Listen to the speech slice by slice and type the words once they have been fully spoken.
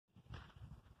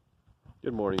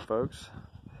Good morning, folks.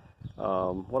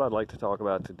 What I'd like to talk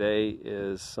about today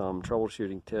is some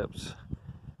troubleshooting tips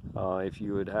if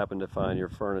you would happen to find your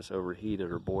furnace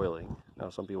overheated or boiling. Now,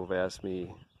 some people have asked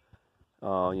me,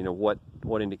 what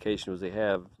indication would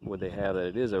they have that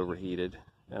it is overheated?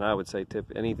 And I would say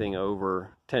anything over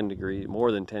 10 degrees,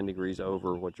 more than 10 degrees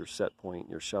over what your set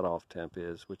point, your shut-off temp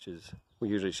is, which is, we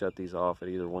usually shut these off at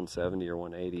either 170 or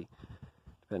 180,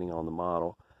 depending on the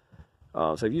model.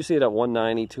 So if you see it at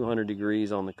 190, 200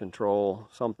 degrees on the control,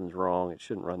 something's wrong. It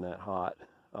shouldn't run that hot.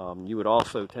 You would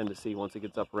also tend to see once it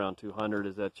gets up around 200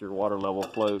 is that your water level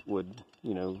float would,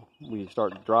 when you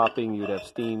start dropping, you would have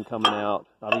steam coming out.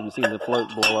 I've even seen the float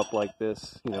blow up like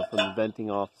this, from the venting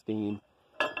off steam.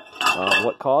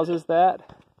 What causes that?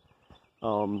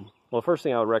 Well, the first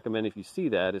thing I would recommend if you see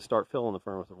that is start filling the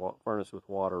furnace with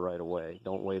water right away.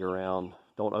 Don't wait around.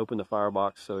 Don't open the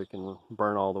firebox so it can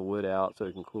burn all the wood out so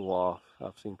it can cool off.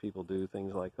 I've seen people do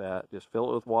things like that. Just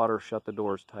fill it with water, shut the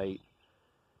doors tight.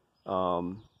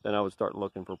 Then I would start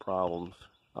looking for problems.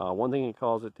 One thing that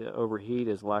causes it to overheat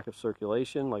is lack of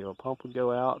circulation, like a pump would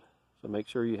go out. So make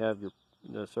sure you have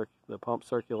the pump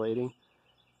circulating.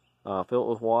 Fill it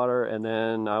with water, and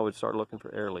then I would start looking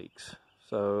for air leaks.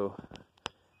 So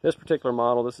this particular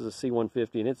model, this is a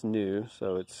C150, and it's new,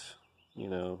 so it's,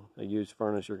 a used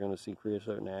furnace. You're going to see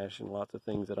creosote and ash and lots of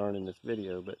things that aren't in this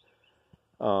video, but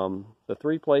the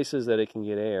three places that it can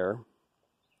get air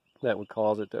that would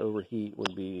cause it to overheat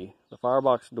would be the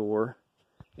firebox door,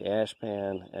 the ash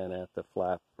pan, and at the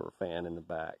flap or fan in the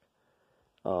back.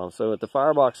 So at the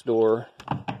firebox door,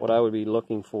 what I would be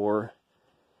looking for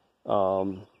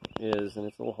is, and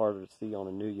it's a little harder to see on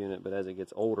a new unit, but as it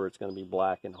gets older, it's going to be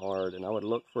black and hard, and I would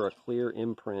look for a clear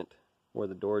imprint where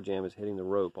the door jamb is hitting the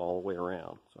rope all the way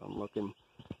around. So I'm looking,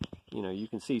 you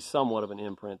can see somewhat of an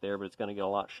imprint there, but it's going to get a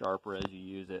lot sharper as you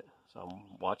use it. So I'm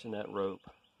watching that rope,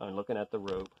 I'm looking at the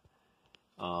rope,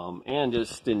 and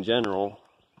just in general,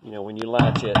 when you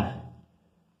latch it,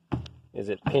 is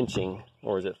it pinching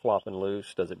or is it flopping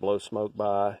loose? Does it blow smoke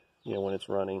by, when it's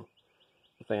running,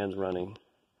 the fan's running?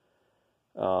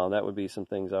 That would be some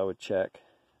things I would check.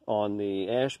 On the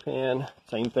ash pan,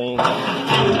 same thing.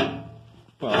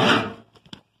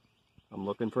 I'm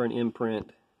looking for an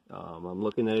imprint. I'm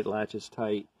looking that it latches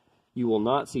tight. You will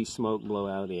not see smoke blow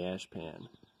out of the ash pan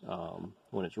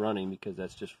when it's running because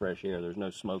that's just fresh air. There's no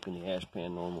smoke in the ash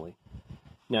pan normally.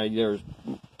 Now, there's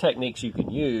techniques you can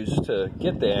use to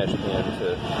get the ash pan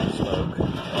to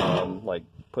smoke, like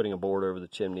putting a board over the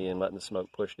chimney and letting the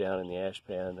smoke push down in the ash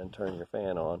pan and then turning your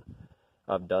fan on.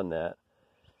 I've done that,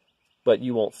 but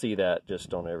you won't see that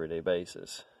just on an everyday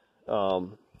basis.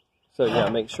 So yeah,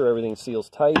 make sure everything seals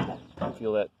tight. You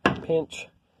feel that pinch.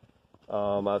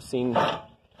 I've seen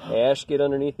ash get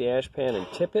underneath the ash pan and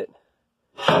tip it.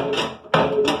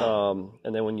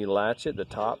 And then when you latch it, the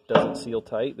top doesn't seal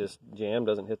tight. This jamb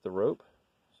doesn't hit the rope.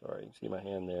 Sorry, you can see my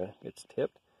hand there. It's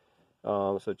tipped.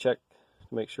 So check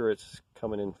to make sure it's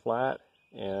coming in flat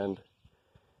and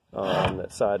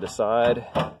that side to side,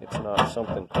 it's not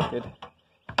something crooked.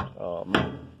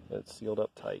 It's sealed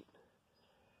up tight.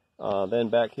 Then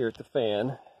back here at the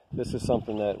fan, this is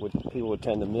something that people would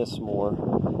tend to miss more,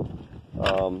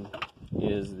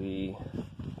 is the,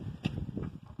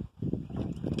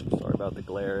 sorry about the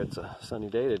glare, it's a sunny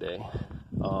day today.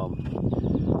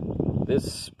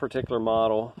 This particular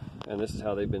model, and this is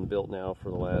how they've been built now for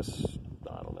the last,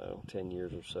 10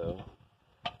 years or so.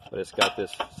 But it's got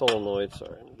this solenoid,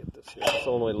 sorry, let me get this here. The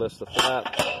solenoid lifts the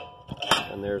flap,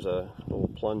 and there's a little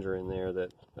plunger in there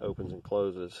that opens and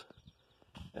closes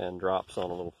and drops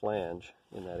on a little flange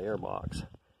in that air box.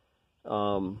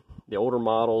 The older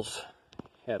models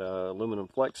had a aluminum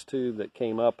flex tube that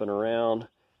came up and around,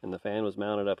 and the fan was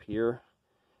mounted up here,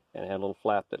 and it had a little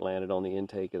flap that landed on the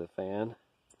intake of the fan.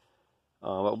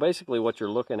 But basically what you're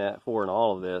looking at for in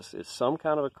all of this is some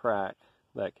kind of a crack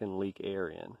that can leak air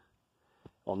in.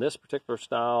 On this particular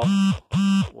style,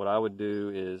 what I would do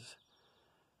is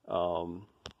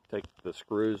take the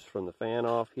screws from the fan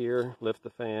off here, lift the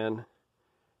fan,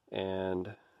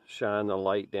 and shine the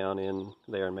light down in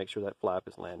there and make sure that flap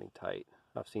is landing tight.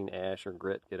 I've seen ash or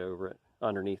grit get over it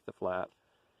underneath the flap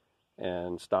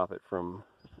and stop it from,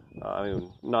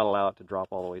 not allow it to drop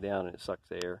all the way down and it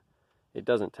sucks air. It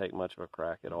doesn't take much of a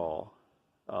crack at all.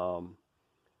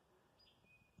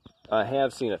 I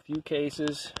have seen a few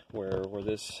cases where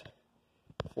this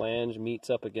flange meets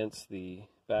up against the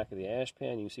back of the ash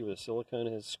pan. You can see where the silicone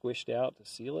has squished out to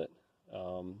seal it.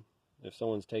 If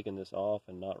someone's taken this off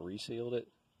and not resealed it,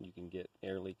 you can get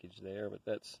air leakage there, but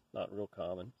that's not real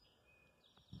common.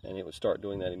 And it would start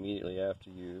doing that immediately after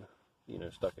you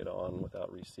stuck it on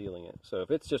without resealing it. So if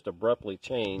it's just abruptly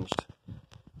changed,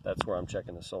 that's where I'm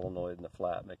checking the solenoid and the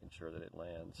flap, making sure that it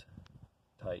lands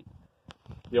tight.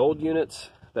 The old units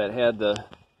that had the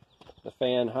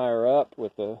fan higher up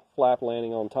with the flap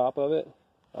landing on top of it,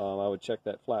 I would check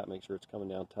that flap, make sure it's coming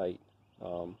down tight.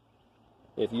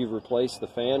 If you've replaced the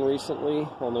fan recently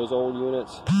on those old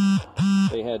units,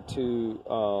 they had two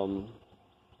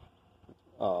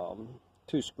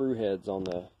screw heads on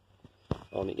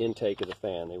the intake of the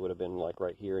fan. They would have been like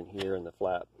right here and here, and the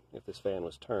flap, if this fan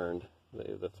was turned,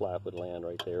 the flap would land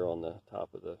right there on the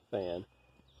top of the fan,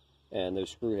 and those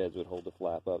screw heads would hold the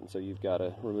flap up. And so you've got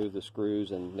to remove the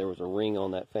screws, and there was a ring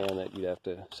on that fan that you'd have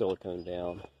to silicone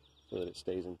down so that it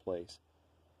stays in place.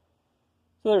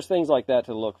 So there's things like that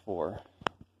to look for.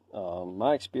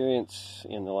 My experience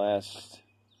in the last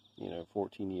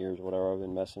 14 years or whatever, I've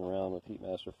been messing around with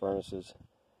HeatMaster furnaces,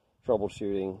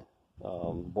 troubleshooting.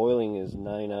 Boiling is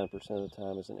 99% of the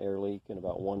time is an air leak, and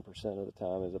about 1% of the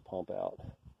time is a pump out.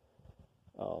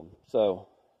 So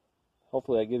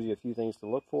hopefully that gives you a few things to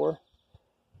look for,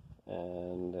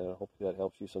 and hopefully that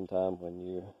helps you sometime when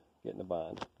you get in a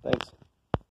bind. Thanks.